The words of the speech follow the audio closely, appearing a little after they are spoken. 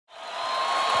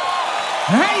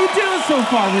How you doing so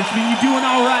far, Richmond? You doing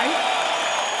all right?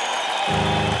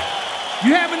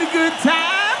 You having a good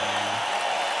time?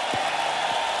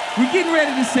 We're getting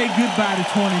ready to say goodbye to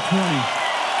 2020.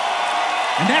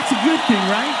 And that's a good thing,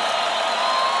 right?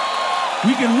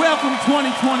 We can welcome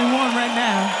 2021 right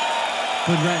now.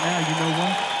 But right now, you know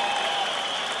what?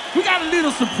 We got a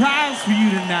little surprise for you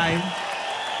tonight.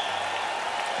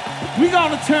 We're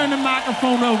gonna turn the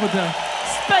microphone over to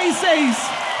Space Ace.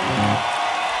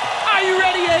 Are you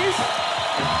ready, Ace?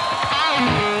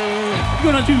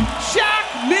 You're gonna do Shock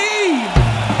Me!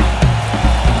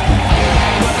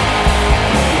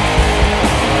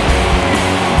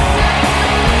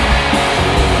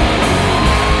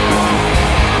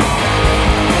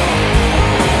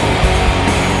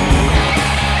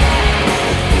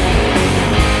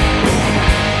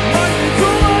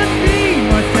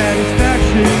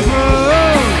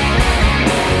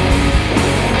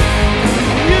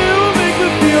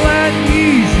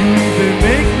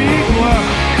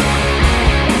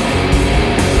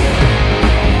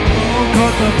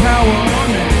 The power on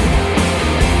me.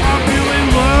 I'm feeling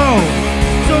low,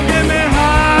 so get me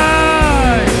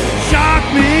high. Shock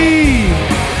me.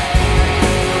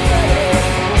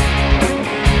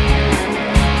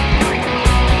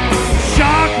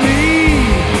 Shock me.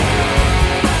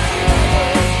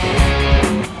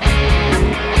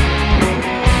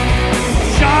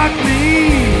 Shock me.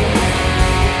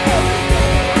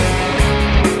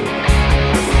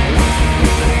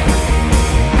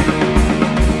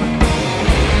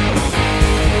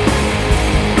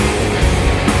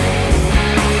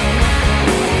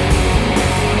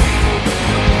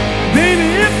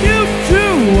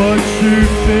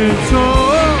 You've been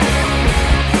told.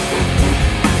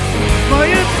 My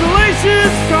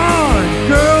insulation's gone,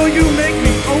 girl. You make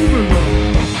me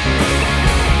overload.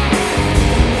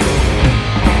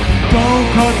 Don't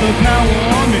cut the power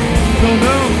on me.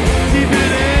 No, keep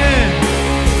it in.